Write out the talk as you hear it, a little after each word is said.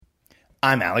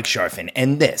I'm Alex Sharfin,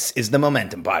 and this is the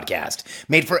Momentum Podcast,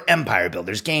 made for empire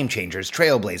builders, game changers,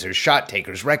 trailblazers, shot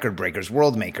takers, record breakers,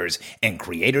 world makers, and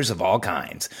creators of all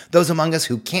kinds. Those among us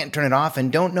who can't turn it off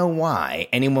and don't know why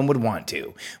anyone would want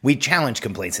to. We challenge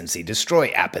complacency, destroy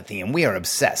apathy, and we are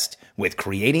obsessed with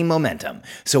creating momentum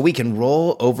so we can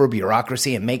roll over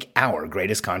bureaucracy and make our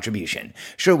greatest contribution.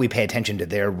 Sure, we pay attention to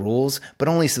their rules, but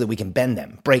only so that we can bend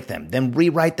them, break them, then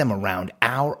rewrite them around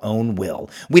our own will.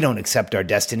 We don't accept our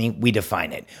destiny, we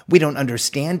define it. We don't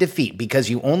understand defeat because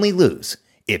you only lose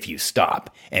if you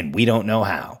stop, and we don't know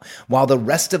how. While the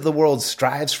rest of the world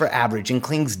strives for average and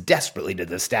clings desperately to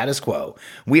the status quo,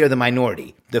 we are the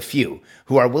minority, the few,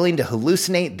 who are willing to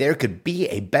hallucinate there could be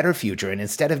a better future, and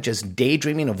instead of just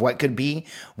daydreaming of what could be,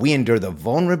 we endure the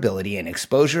vulnerability and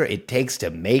exposure it takes to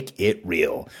make it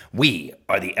real. We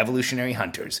are the evolutionary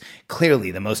hunters, clearly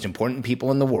the most important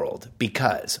people in the world,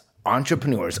 because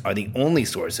entrepreneurs are the only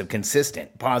source of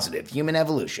consistent, positive human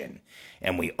evolution,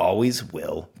 and we always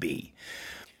will be.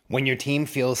 When your team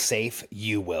feels safe,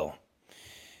 you will.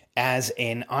 As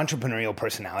an entrepreneurial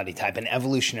personality type, an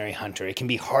evolutionary hunter, it can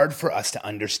be hard for us to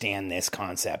understand this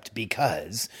concept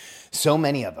because so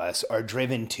many of us are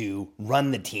driven to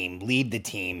run the team, lead the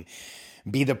team,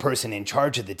 be the person in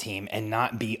charge of the team, and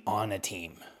not be on a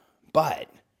team. But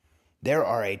there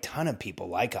are a ton of people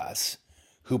like us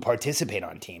who participate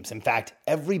on teams. In fact,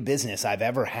 every business I've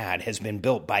ever had has been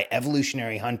built by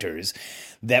evolutionary hunters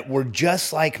that were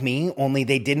just like me, only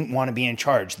they didn't want to be in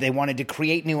charge. They wanted to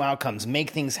create new outcomes, make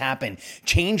things happen,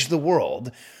 change the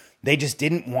world. They just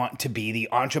didn't want to be the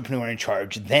entrepreneur in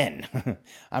charge then.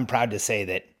 I'm proud to say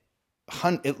that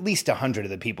at least 100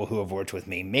 of the people who have worked with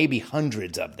me, maybe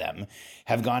hundreds of them,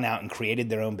 have gone out and created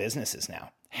their own businesses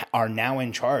now, are now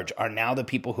in charge, are now the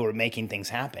people who are making things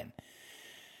happen.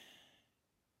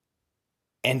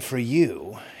 And for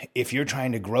you, if you're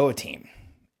trying to grow a team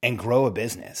and grow a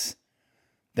business,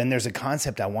 then there's a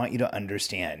concept I want you to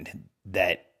understand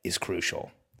that is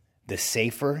crucial. The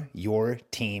safer your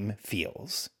team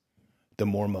feels, the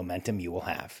more momentum you will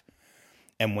have.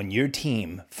 And when your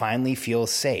team finally feels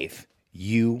safe,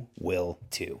 you will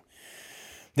too.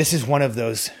 This is one of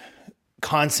those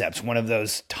concepts, one of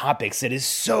those topics that is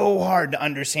so hard to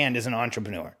understand as an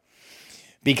entrepreneur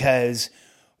because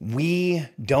we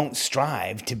don't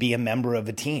strive to be a member of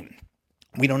a team.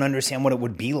 We don't understand what it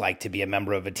would be like to be a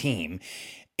member of a team.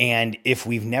 And if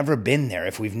we've never been there,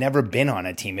 if we've never been on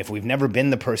a team, if we've never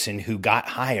been the person who got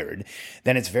hired,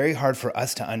 then it's very hard for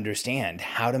us to understand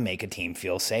how to make a team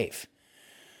feel safe.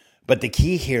 But the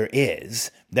key here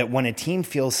is that when a team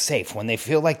feels safe, when they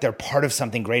feel like they're part of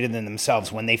something greater than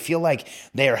themselves, when they feel like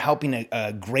they are helping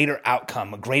a greater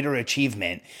outcome, a greater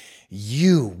achievement,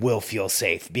 you will feel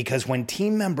safe, because when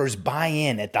team members buy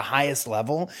in at the highest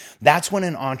level, that's when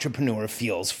an entrepreneur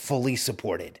feels fully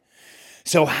supported.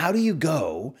 So how do you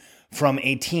go from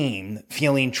a team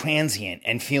feeling transient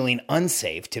and feeling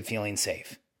unsafe to feeling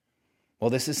safe? Well,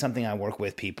 this is something I work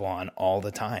with people on all the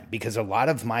time because a lot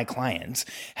of my clients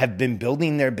have been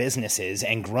building their businesses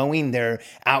and growing their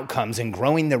outcomes and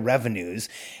growing their revenues,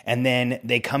 and then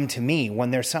they come to me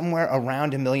when they're somewhere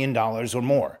around $1 million or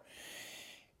more.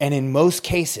 And in most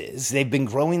cases, they've been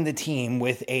growing the team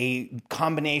with a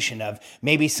combination of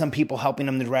maybe some people helping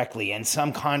them directly and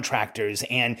some contractors.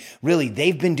 And really,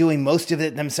 they've been doing most of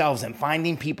it themselves and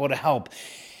finding people to help.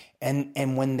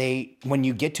 And when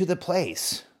you get to the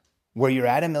place where you're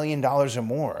at $1 million or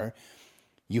more,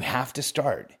 you have to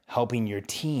start helping your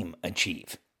team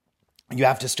achieve. You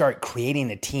have to start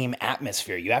creating a team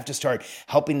atmosphere. You have to start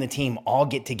helping the team all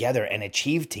get together and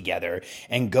achieve together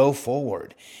and go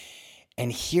forward.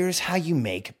 And here's how you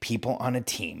make people on a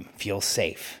team feel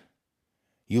safe.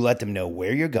 You let them know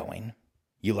where you're going,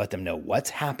 you let them know what's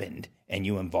happened, and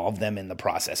you involve them in the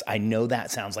process. I know that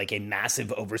sounds like a massive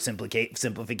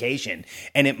oversimplification,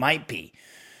 and it might be.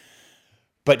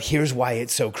 But here's why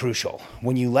it's so crucial.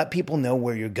 When you let people know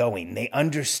where you're going, they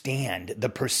understand the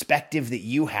perspective that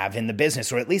you have in the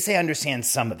business, or at least they understand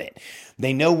some of it.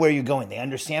 They know where you're going. They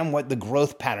understand what the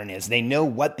growth pattern is. They know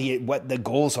what the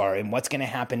goals are and what's going to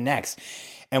happen next.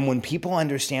 And when people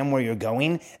understand where you're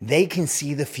going, they can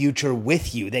see the future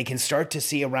with you. They can start to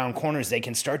see around corners. They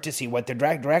can start to see what the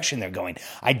direction they're going.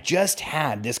 I just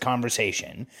had this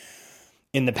conversation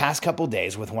in the past couple of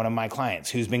days with one of my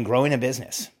clients who's been growing a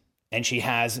business. And she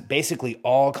has basically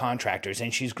all contractors,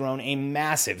 and she's grown a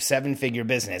massive 7-figure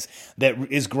business that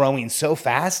is growing so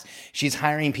fast, she's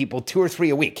hiring people 2 or 3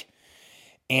 a week.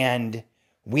 And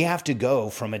we have to go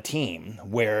from a team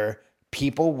where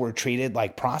people were treated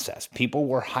like process. People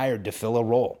were hired to fill a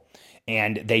role,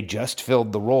 and they just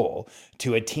filled the role,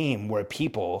 to a team where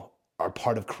people are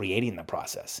part of creating the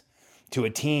process. to a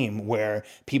team where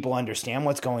people understand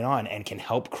what's going on and can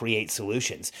help create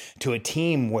solutions, to a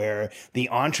team where the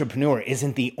entrepreneur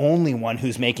isn't the only one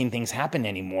who's making things happen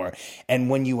anymore. And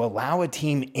when you allow a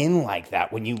team in like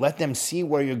that, when you let them see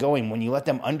where you're going, when you let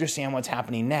them understand what's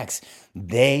happening next,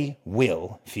 they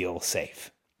will feel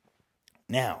safe.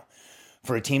 Now,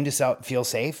 for a team to feel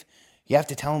safe, you have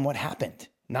to tell them what happened,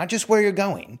 not just where you're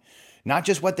going, not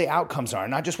just what the outcomes are,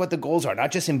 not just what the goals are,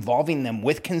 not just involving them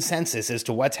with consensus as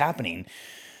to what's happening.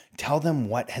 Tell them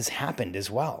what has happened as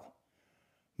well.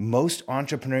 Most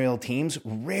entrepreneurial teams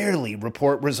rarely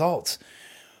report results.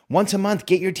 Once a month,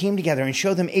 get your team together and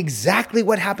show them exactly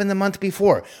what happened the month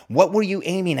before. What were you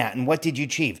aiming at and what did you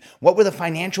achieve? What were the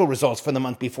financial results for the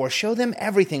month before? Show them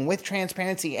everything with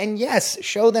transparency. And yes,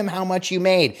 show them how much you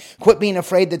made. Quit being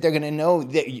afraid that they're going to know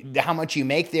how much you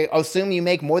make. They assume you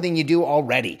make more than you do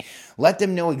already. Let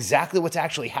them know exactly what's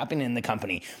actually happening in the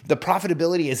company. The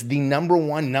profitability is the number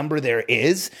one number there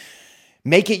is.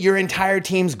 Make it your entire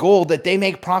team's goal that they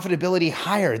make profitability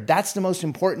higher. That's the most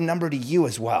important number to you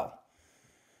as well.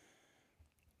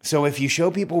 So if you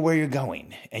show people where you're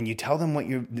going and you tell them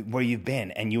where you've been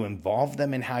and you involve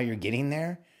them in how you're getting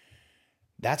there,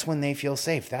 that's when they feel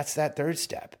safe. That's that third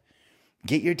step.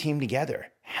 Get your team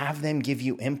together. Have them give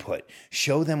you input.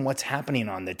 Show them what's happening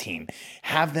on the team.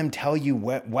 Have them tell you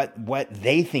what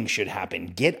they think should happen.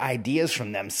 Get ideas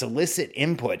from them. Solicit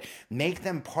input. Make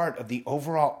them part of the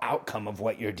overall outcome of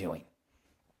what you're doing.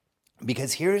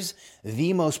 Because here's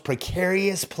the most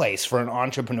precarious place for an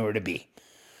entrepreneur to be.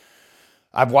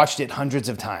 I've watched it hundreds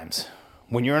of times.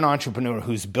 When you're an entrepreneur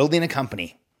who's building a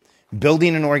company,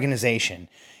 building an organization,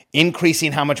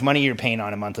 increasing how much money you're paying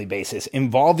on a monthly basis,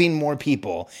 involving more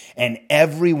people, and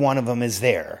every one of them is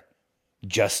there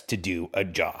just to do a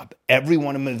job. Every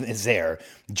one of them is there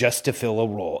just to fill a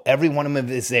role. Every one of them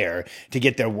is there to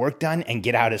get their work done and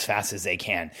get out as fast as they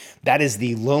can. That is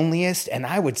the loneliest and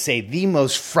I would say the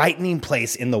most frightening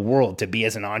place in the world to be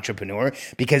as an entrepreneur,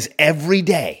 because every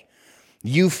day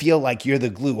you feel like you're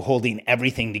the glue holding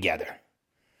everything together.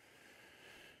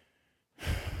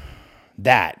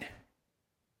 That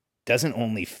doesn't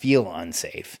only feel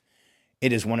unsafe,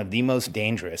 it is one of the most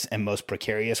dangerous and most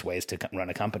precarious ways to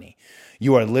run a company.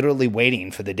 You are literally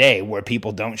waiting for the day where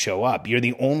people don't show up. You're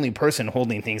the only person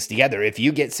holding things together. If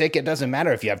you get sick, it doesn't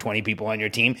matter if you have 20 people on your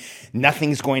team.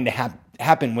 Nothing's going to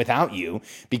happen without you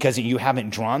because you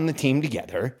haven't drawn the team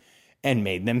together and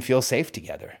made them feel safe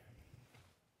together.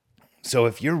 So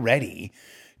if you're ready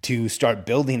to start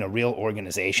building a real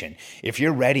organization, if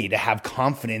you're ready to have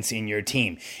confidence in your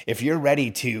team, if you're ready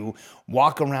to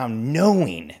walk around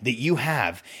knowing that you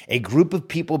have a group of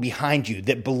people behind you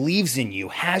that believes in you,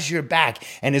 has your back,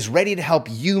 and is ready to help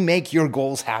you make your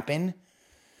goals happen,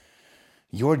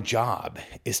 your job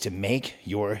is to make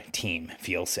your team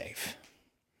feel safe.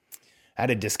 I had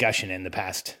a discussion in the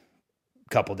past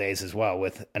couple days as well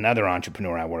with another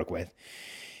entrepreneur I work with.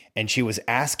 And she was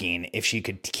asking if she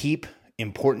could keep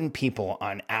important people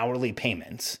on hourly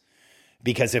payments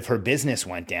because if her business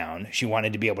went down, she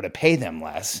wanted to be able to pay them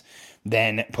less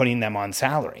than putting them on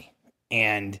salary.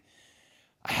 And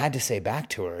I had to say back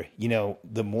to her,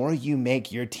 the more you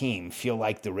make your team feel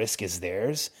like the risk is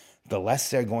theirs, the less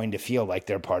they're going to feel like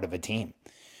they're part of a team.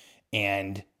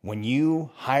 And when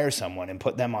you hire someone and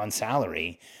put them on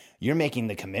salary, you're making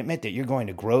the commitment that you're going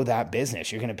to grow that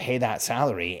business. You're going to pay that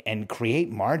salary and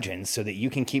create margins so that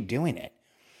you can keep doing it.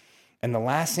 And the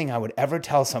last thing I would ever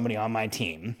tell somebody on my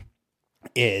team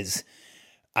is,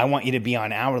 I want you to be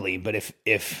on hourly, but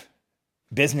if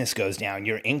business goes down,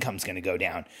 your income's going to go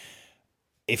down.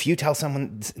 If you tell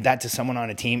someone that to someone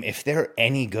on a team, if they're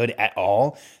any good at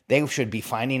all, they should be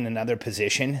finding another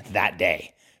position that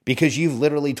day because you've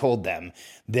literally told them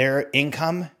their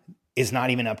income is not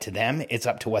even up to them. It's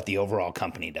up to what the overall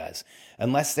company does.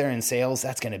 Unless they're in sales,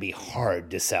 that's going to be hard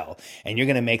to sell. And you're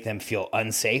going to make them feel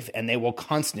unsafe. And they will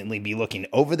constantly be looking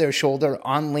over their shoulder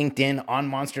on LinkedIn, on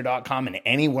Monster.com, and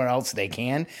anywhere else they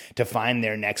can to find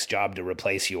their next job to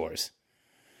replace yours.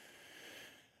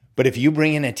 But if you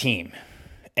bring in a team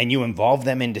and you involve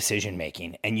them in decision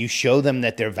making and you show them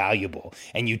that they're valuable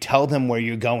and you tell them where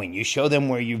you're going, you show them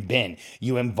where you've been,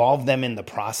 you involve them in the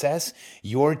process,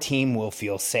 your team will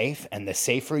feel safe. And the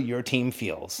safer your team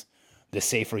feels, the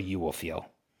safer you will feel.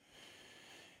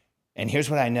 And here's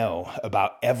what I know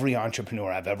about every entrepreneur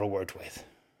I've ever worked with.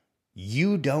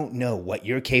 You don't know what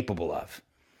you're capable of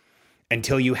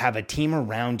until you have a team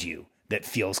around you that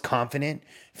feels confident,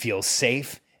 feels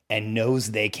safe, and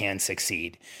knows they can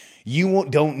succeed. You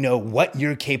don't know what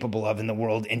you're capable of in the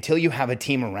world until you have a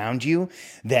team around you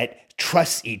that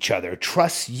trusts each other,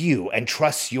 trusts you, and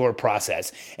trusts your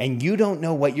process. And you don't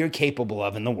know what you're capable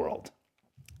of in the world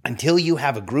Until you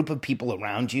have a group of people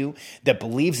around you that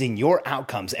believes in your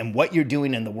outcomes and what you're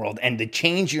doing in the world and the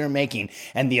change you're making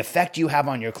and the effect you have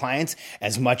on your clients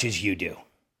as much as you do.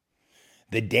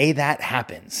 The day that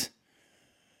happens,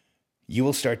 you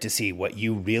will start to see what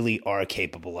you really are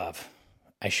capable of.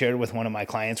 I shared with one of my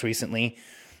clients recently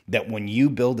that when you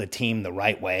build a team the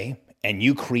right way and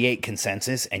you create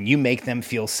consensus and you make them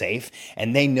feel safe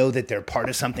and they know that they're part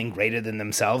of something greater than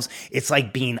themselves, it's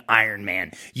like being Iron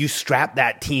Man. You strap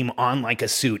that team on like a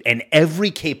suit and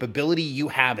every capability you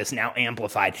have is now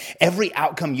amplified. Every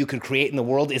outcome you could create in the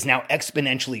world is now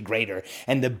exponentially greater.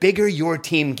 And the bigger your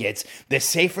team gets, the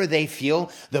safer they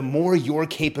feel, the more your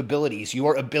capabilities,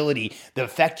 your ability, the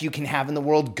effect you can have in the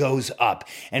world goes up.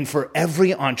 And for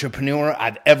every entrepreneur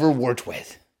I've ever worked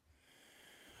with,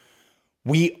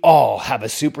 we all have a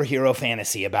superhero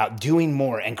fantasy about doing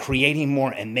more and creating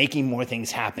more and making more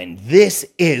things happen. This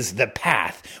is the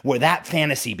path where that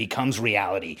fantasy becomes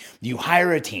reality. You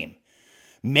hire a team,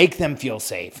 make them feel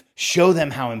safe, show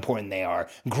them how important they are,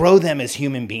 grow them as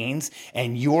human beings,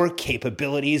 and your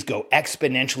capabilities go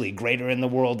exponentially greater in the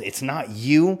world. It's not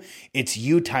you, it's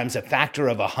you times a factor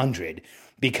of 100.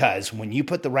 Because when you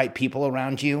put the right people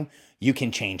around you, you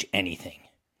can change anything.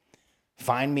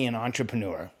 Find me an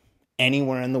entrepreneur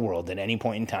anywhere in the world at any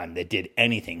point in time that did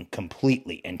anything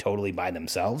completely and totally by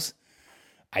themselves.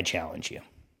 I challenge you.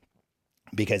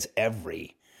 Because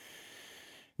every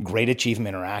great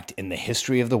achievement or act in the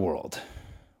history of the world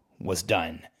was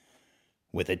done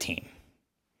with a team.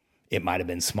 It might have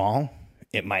been small.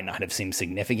 It might not have seemed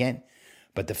significant.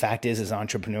 But the fact is, as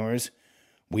entrepreneurs,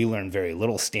 we learn very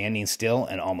little standing still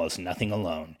and almost nothing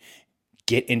alone.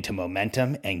 Get into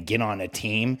momentum and get on a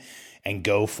team and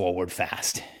go forward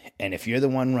fast. And if you're the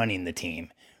one running the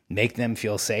team, make them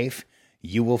feel safe,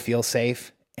 you will feel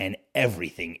safe, and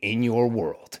everything in your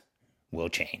world will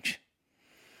change.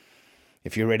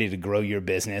 If you're ready to grow your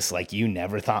business like you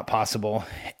never thought possible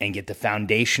and get the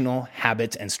foundational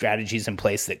habits and strategies in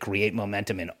place that create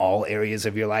momentum in all areas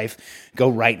of your life, go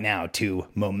right now to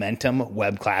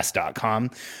MomentumWebClass.com,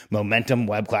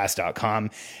 MomentumWebClass.com.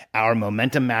 Our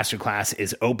Momentum Masterclass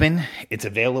is open. It's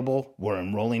available. We're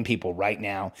enrolling people right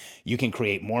now. You can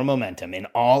create more momentum in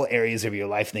all areas of your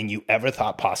life than you ever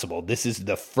thought possible. This is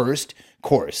the first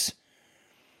course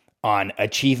on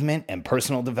achievement and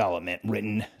personal development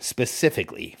written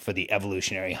specifically for the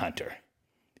evolutionary hunter.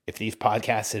 If these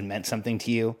podcasts have meant something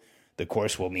to you, the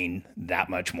course will mean that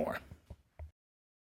much more.